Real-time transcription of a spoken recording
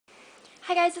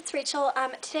Hi guys, it's Rachel.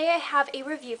 Today I have a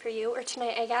review for you, or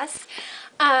tonight I guess.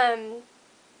 And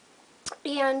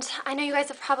I know you guys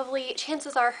have probably,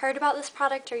 chances are, heard about this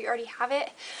product or you already have it.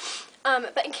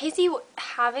 But in case you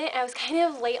haven't, I was kind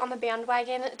of late on the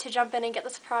bandwagon to jump in and get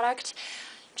this product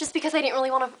just because I didn't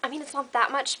really want to, I mean it's not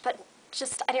that much, but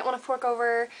just I didn't want to fork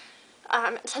over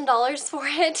 $10 for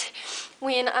it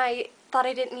when I thought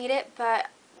I didn't need it,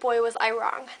 but boy was I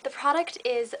wrong. The product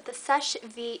is the Seche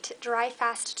Vite Dry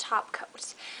Fast Top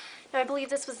Coat. Now I believe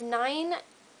this was $9.95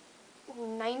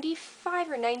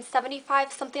 or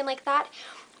 $9.75, something like that,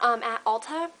 at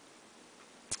Ulta.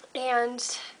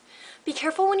 And be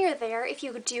careful when you're there if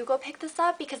you do go pick this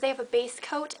up, because they have a base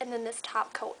coat and then this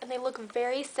top coat, and they look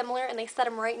very similar, and they set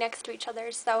them right next to each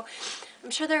other. So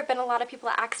I'm sure there have been a lot of people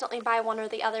that accidentally buy one or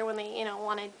the other when they,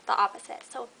 wanted the opposite.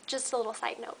 So just a little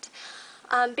side note.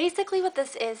 Basically what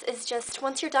this is just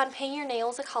once you're done painting your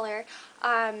nails a color,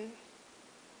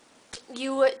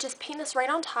 you just paint this right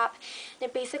on top, and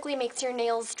it basically makes your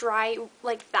nails dry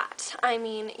like that. I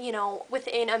mean,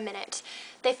 within a minute.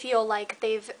 They feel like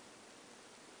they've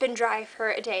been dry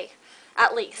for a day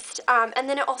at least. And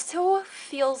then it also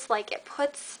feels like it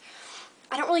puts,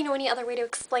 I don't really know any other way to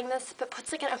explain this, but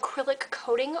puts like an acrylic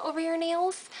coating over your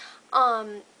nails.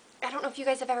 I don't know if you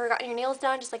guys have ever gotten your nails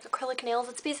done, just like acrylic nails.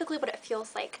 It's basically what it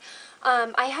feels like.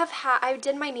 I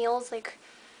did my nails like,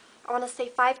 I want to say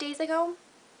 5 days ago,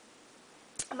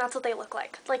 and that's what they look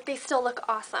like. Like, they still look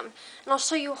awesome. And I'll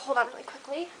show you, hold on really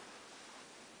quickly.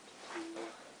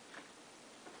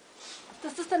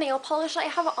 This is the nail polish I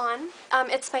have on.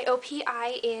 It's by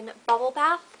OPI in Bubble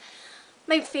Bath.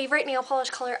 My favorite nail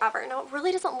polish color ever. Now, it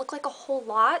really doesn't look like a whole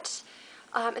lot.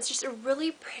 It's just a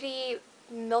really pretty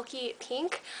milky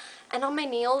pink. And on my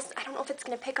nails, I don't know if it's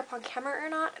going to pick up on camera or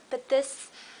not, but this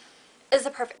is a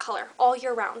perfect color all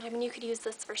year round. I mean, you could use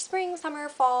this for spring, summer,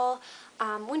 fall,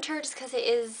 winter, just because it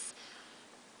is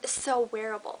so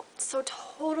wearable. So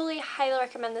totally highly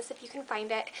recommend this if you can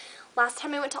find it. Last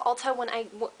time I went to Ulta, when I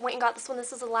went and got this one,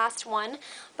 this was the last one,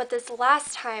 but this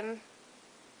last time,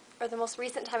 or the most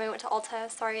recent time I went to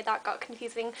Ulta, sorry that got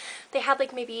confusing, they had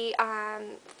like maybe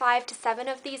 5 to 7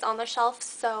 of these on the shelf,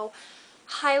 so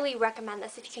highly recommend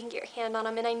this if you can get your hand on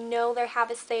them. And I know they have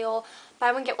a sale,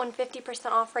 buy one get one 50%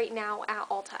 off right now at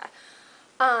Ulta.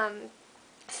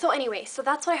 So anyway, so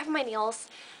that's what I have on my nails,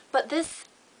 but this,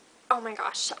 oh my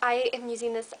gosh, I am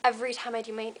using this every time I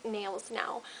do my nails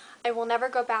now. I will never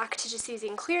go back to just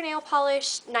using clear nail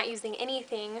polish, not using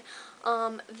anything.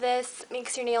 This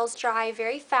makes your nails dry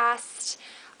very fast.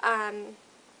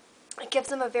 It gives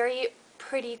them a very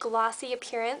pretty glossy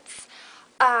appearance.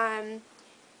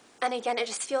 And again, it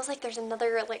just feels like there's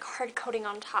another like hard coating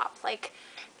on top. Like,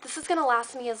 this is gonna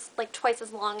last me as like twice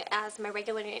as long as my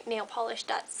regular nail polish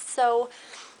does. So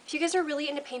if you guys are really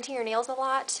into painting your nails a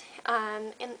lot,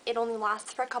 and it only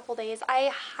lasts for a couple days,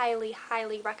 I highly,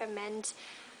 highly recommend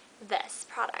this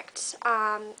product.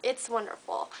 It's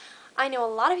wonderful. I know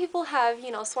a lot of people have,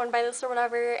 sworn by this or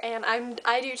whatever, and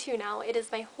I do too now. It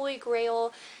is my holy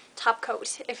grail top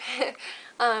coat. Even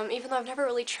though I've never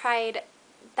really tried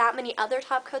that many other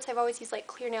top coats, I've always used like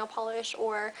clear nail polish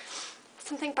or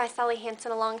something by Sally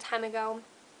Hansen a long time ago.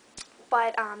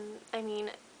 But I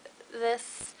mean,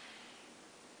 this,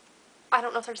 I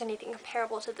don't know if there's anything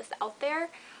comparable to this out there.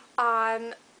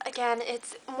 Again,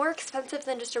 it's more expensive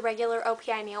than just a regular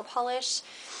OPI nail polish.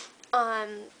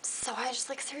 So I was just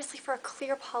like, seriously, for a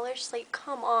clear polish, like,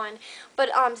 come on. But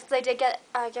since I did get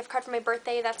a gift card for my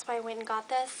birthday, that's why I went and got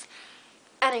this.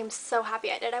 And I'm so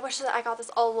happy I did. I wish that I got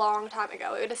this a long time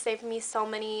ago. It would have saved me so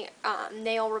many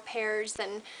nail repairs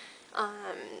and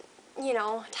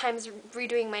times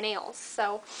redoing my nails.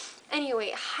 So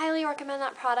anyway, highly recommend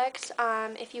that product.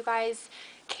 If you guys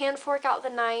can fork out the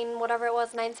whatever it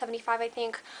was, $9.75 I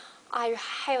think, I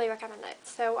highly recommend it.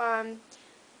 So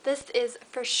this is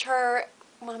for sure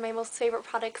one of my most favorite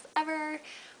products ever.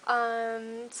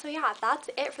 So yeah, that's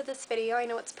it for this video. I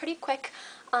know it's pretty quick,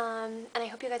 and I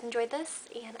hope you guys enjoyed this,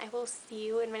 and I will see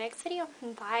you in my next video.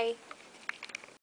 Bye!